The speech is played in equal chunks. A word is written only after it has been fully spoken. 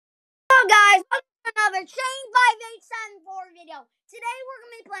Another Chain 5874 video. Today we're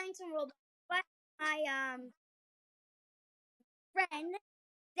gonna be playing some Roblox. But my friend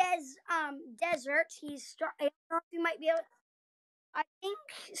Desert, I don't know if you might be able. I think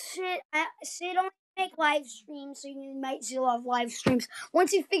Sid only make live streams, so you might see a lot of live streams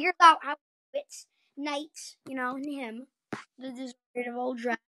once he figures out how it's night. And him, the deserted of old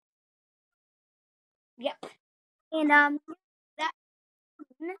dragon. Yep. And that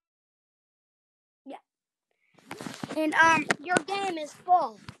yeah. And your game is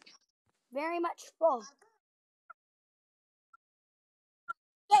full, very much full.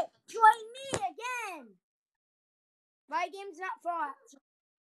 Hey, join me again. My game's not full.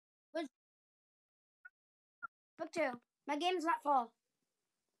 Was book two. My game's not full.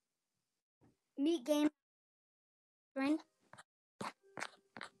 Meet game friend.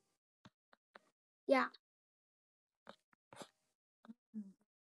 Yeah.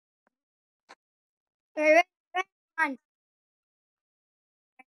 All right, right, on.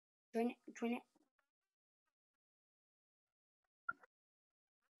 Join it. Join it.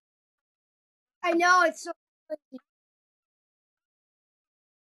 I know it's so.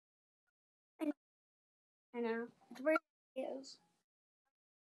 I know. It's where it is.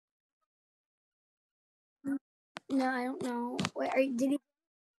 No, I don't know. Wait, did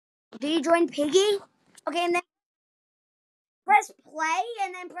he join Piggy? Okay, and then press play,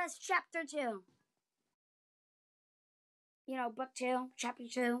 and then press chapter two. Book two, chapter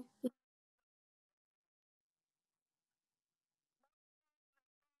two.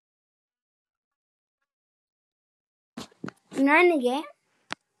 You're not in the game.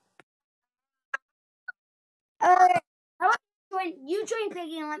 Okay. How about you join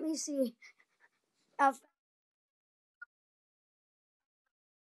Piggy and let me see. Uh,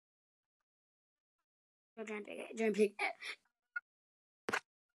 join Piggy. Join Piggy.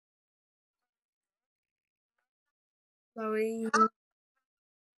 Sorry.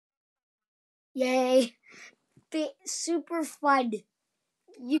 Yay. Super fun.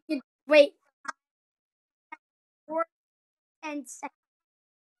 You can wait 4 and 7.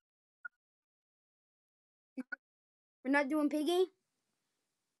 We're not doing Piggy?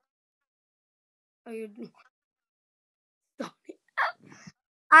 Oh, you're doing.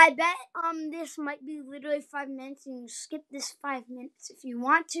 I bet this might be literally 5 minutes, and you skip this 5 minutes if you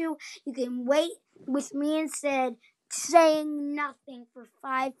want to. You can wait with me instead, saying nothing for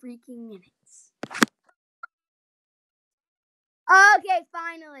 5 freaking minutes. Okay,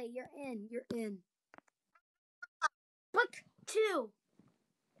 finally, you're in. You're in. Book two.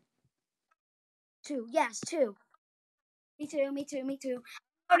 Two. Yes, two. Me too. Me too. Me too.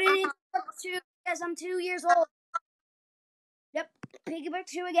 I didn't book two because I'm 2 years old. Yep. Piggy book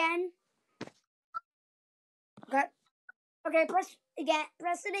two again. Okay. Okay. Press again.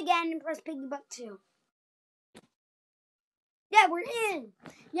 Press it again and press piggy book two. Yeah, we're in.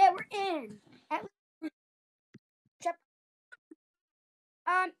 Yeah, we're in. At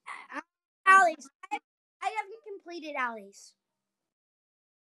Um, Alice, I haven't completed Alice.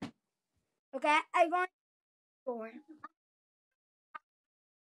 Okay, I've only four.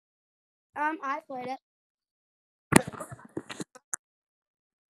 I played it.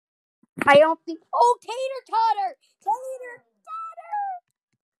 I don't think. Oh, Tater Totter, Tater Totter,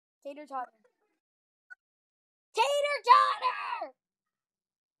 Tater Totter, Tater Totter,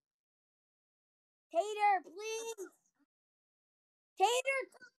 Tater, please, Tater.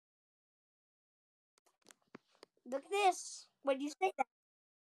 Look at this. What did you say? That?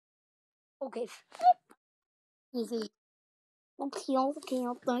 Okay, easy. Okay, okay,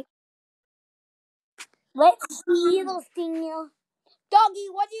 okay. Let's see those things. Doggy,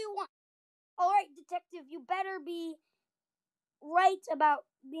 what do you want? All right, detective, you better be right about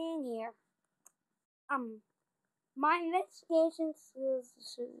being here. My investigation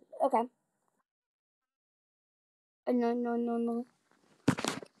is okay. No, no, no, no.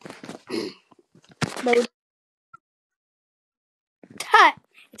 Load. Cut.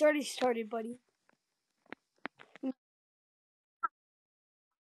 It's already started, buddy.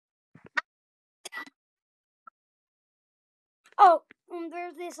 Oh,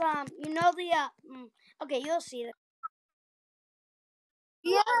 there's this okay, you'll see that.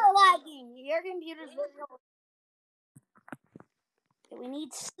 You're lagging. Your computer's really old. We need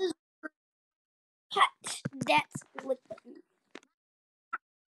cut. That's what.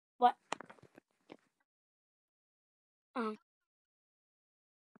 Um.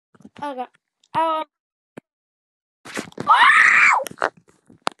 Okay. Um. Oh!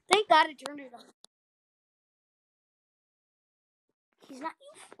 Thank God it turned it on. He's not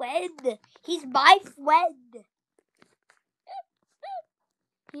you, Fred. He's my Fred.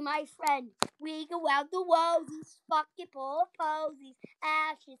 He my friend. We go out the wosies, fucking pull posies,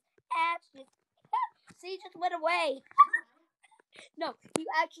 ashes, ashes. So he just went away. No, he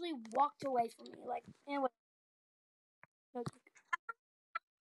actually walked away from me. Like, anyway. No,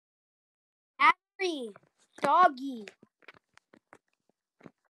 Ashley, doggy,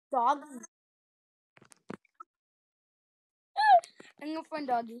 doggy. I'm your friend,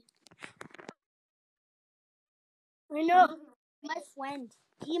 doggy. I know. My friend.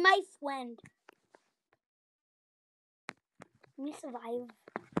 He my friend. Let me survive.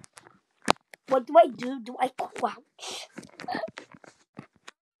 What do I do? Do I crouch?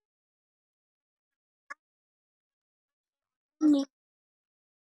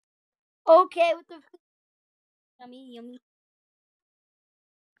 Okay, with the yummy, yummy.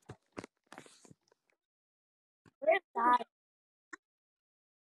 Where's that?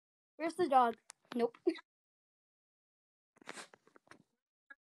 Where's the dog? Nope.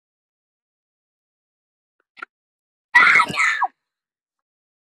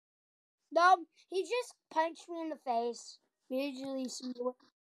 No, he just punched me in the face. We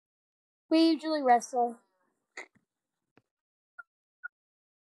usually wrestle.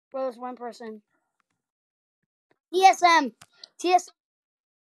 Bro, there's one person. TSM. TSM.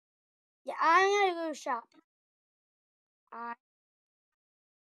 Yeah, I'm gonna go shop. I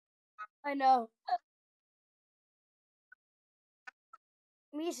I know.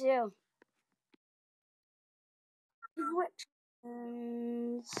 Me too. What?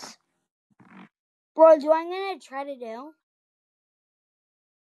 Bro, do I'm gonna try to do?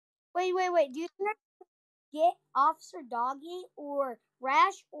 Wait. Do you think I get Officer Doggy or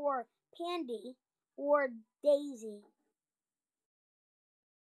Rash or Pandy or Daisy?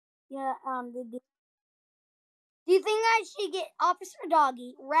 Yeah. Do you think I should get Officer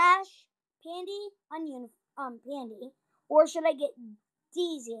Doggy, Rash, Pandy, Onion, Pandy, or should I get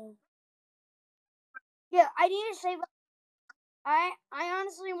Daisy? Yeah, I need to save. I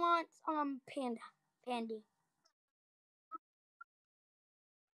honestly want Pandy.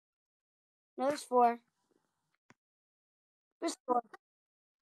 No, there's four. There's four.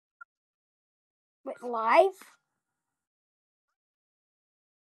 Wait, live?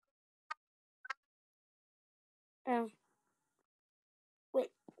 Um, wait,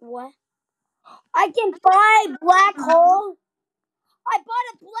 what? I can buy black hole. I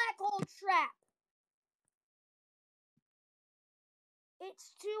bought a black hole trap.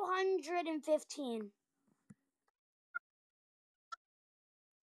 It's 215.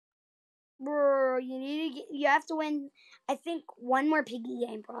 Bro, you have to win. I think one more piggy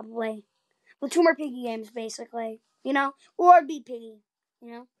game probably. Well, two more piggy games basically. Or be piggy.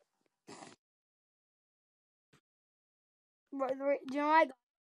 You know. Do you know I?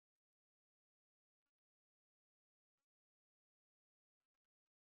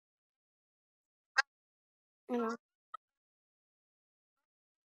 You know.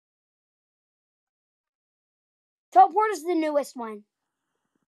 Teleport is the newest one.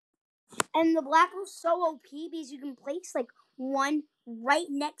 And the black hole's so OP because you can place like one right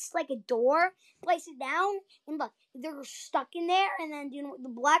next like a door, place it down, and look, they're stuck in there, and then the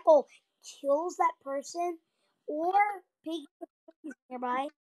black hole kills that person, or piggy is nearby.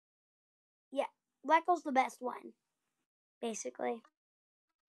 Yeah, black hole's the best one, basically.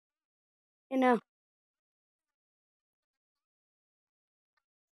 You know,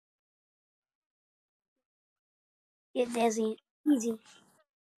 it's easy.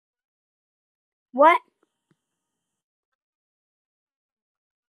 What?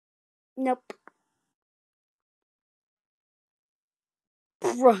 Nope.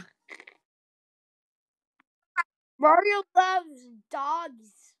 Bruh. Mario loves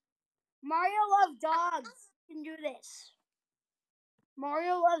dogs. Mario loves dogs. You can do this.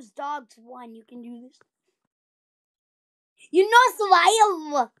 Mario loves dogs. One, you can do this.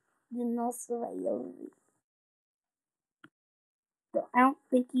 Survival. Survival. So I don't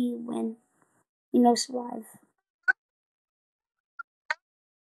think you win. Survive.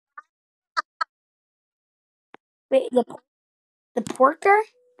 Wait, the porker?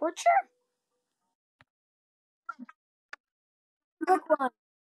 Porcher? Look one.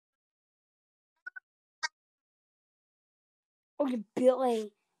 Oh, you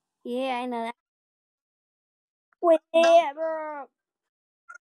Billy. Yeah, I know that. Wait, yeah, bro.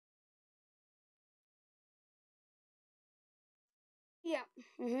 Yeah.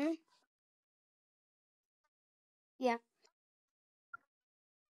 Mhm. Yeah.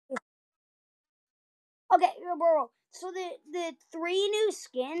 Okay, bro. So the three new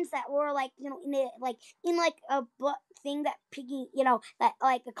skins that were like in a thing that Piggy that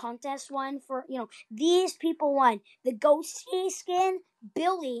like a contest one for these people won the Ghosty skin,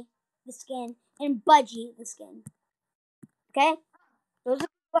 Billy the skin, and Budgie the skin. Okay, those are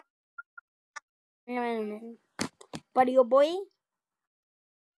Buddy oh boy.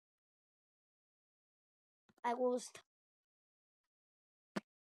 I will.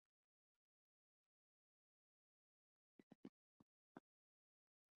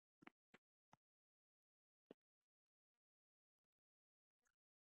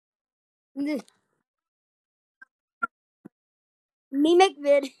 Mimic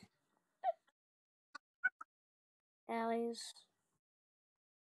vid. Alleys.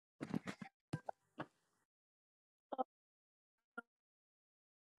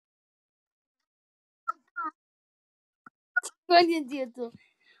 Oh,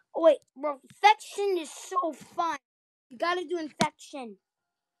 wait, bro. Infection is so fun. You gotta do infection.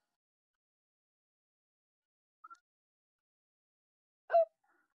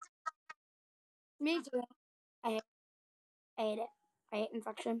 Me too. I hate, I hate it. I hate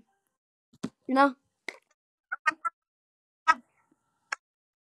infection. You know?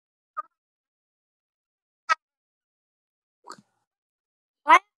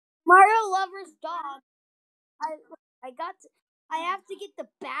 I, Mario Lover's dog. I I got. To, I have to get the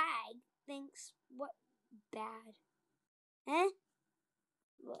bag. Thanks. What bad? Eh?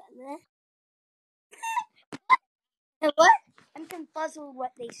 What? What? I'm confused with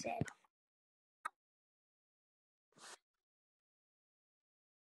what they said.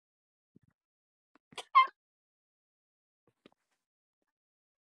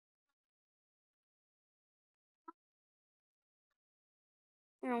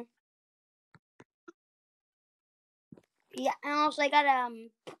 You know? Yeah, and also I got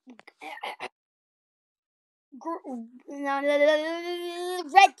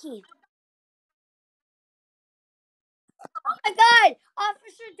red key. Oh my god!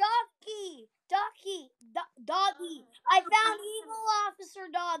 Officer Doggy! Doggy! I found evil Officer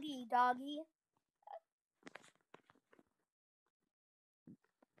Doggy! Doggy.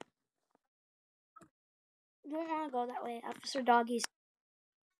 You don't want to go that way, Officer Doggy.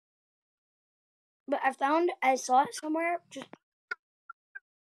 But I saw it somewhere. Just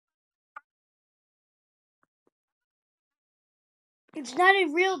it's not a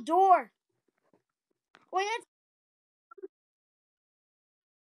real door. Wait, that's,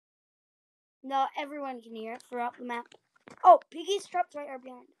 no, everyone can hear it throughout the map. Oh, Piggy's trapped right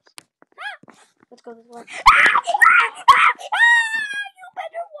behind us. Let's go this way. You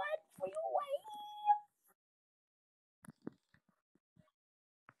better run for your way.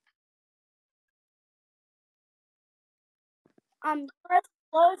 You're as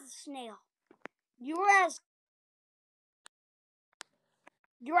slow as a snail. You're as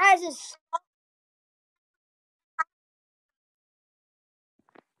you're as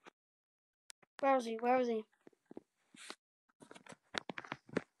where is he? Where is he?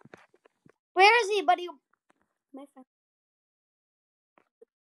 Where is he, buddy? My friend.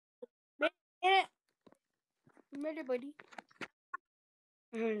 Minute, minute, buddy.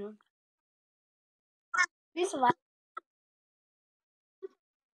 He's alive.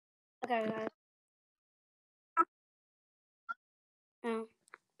 Okay, guys. No,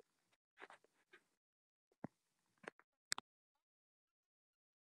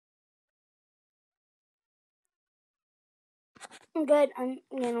 I'm good. I'm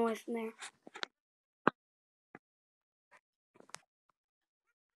getting away from there.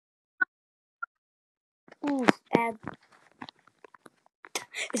 Ooh, bad.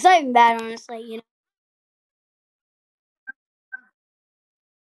 It's not even bad, honestly.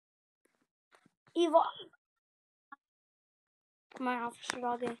 Evil. Come on, Officer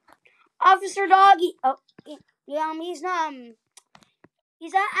Doggy. Officer Doggy. Oh, yeah. He's not.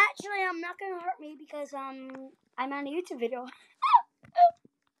 He's not actually. Not gonna hurt me because I'm on a YouTube video.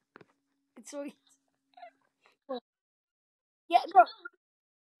 It's so. Yeah, bro.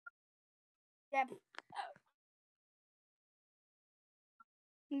 Yeah,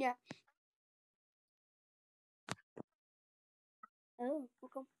 yeah. Oh,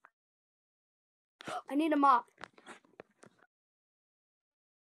 okay. I need a mop.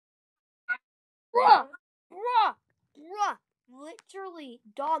 Bruh, bruh, bruh. Literally,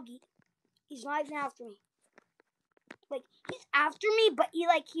 Doggy. He's not even after me. Like he's after me, but he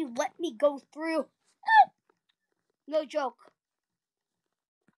let me go through. No joke.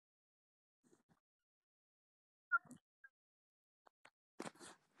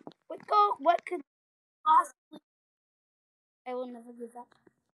 What could possibly? I will never give up.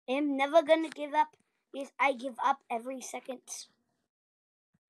 I am never gonna give up. Yes, I give up every second.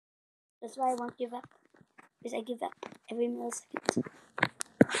 That's why I won't give up. Because I give up every millisecond.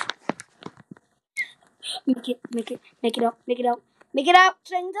 Make it up, make it up, make it up.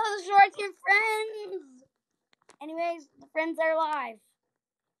 So I can tell the story to your friends. Anyways, the friends are live.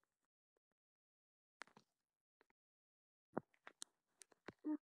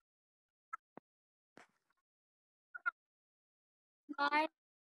 Nine,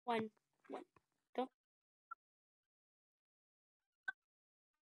 one, one. Don't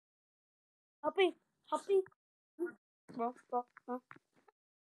help me, help me. Bro,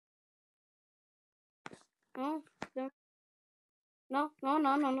 no,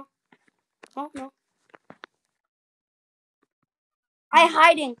 no, no. No. I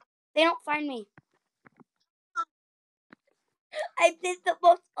hiding. They don't find me. I did the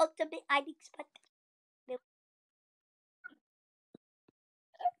most ultimate hiding spot.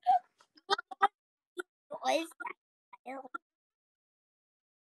 What is that?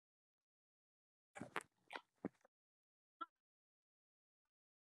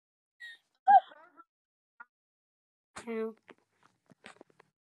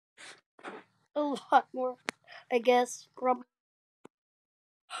 A lot more, I guess.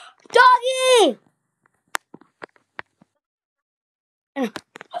 Doggy!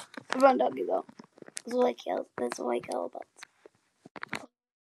 Run, doggy, go. That's what I care. That's what I care about.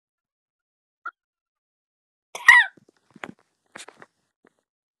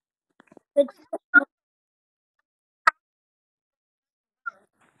 Good.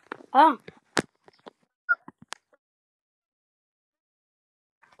 Oh,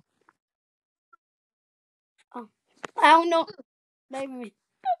 oh. I don't know. Maybe.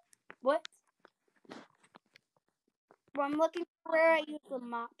 What? Bro, I'm looking for where I use the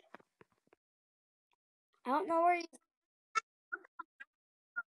mop. I don't know where.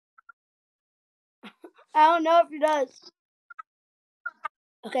 I don't know if he does.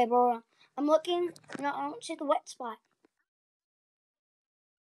 Okay, bro. I'm looking. No, I don't see the wet spot.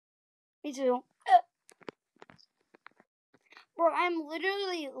 Me too. Bro, I'm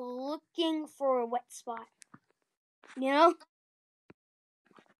literally looking for a wet spot. You know?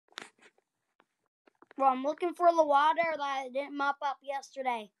 Bro, I'm looking for the water that I didn't mop up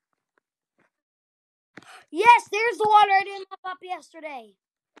yesterday. Yes, there's the water I didn't mop up yesterday.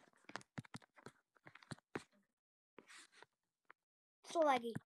 So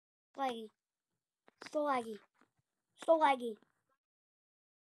laggy. Laggy. So laggy. So laggy.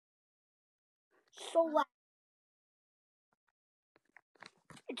 So laggy.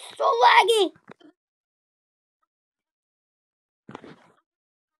 It's so laggy.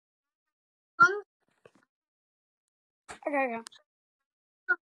 Okay.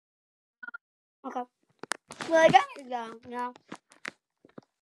 Okay. Well, I got to go now.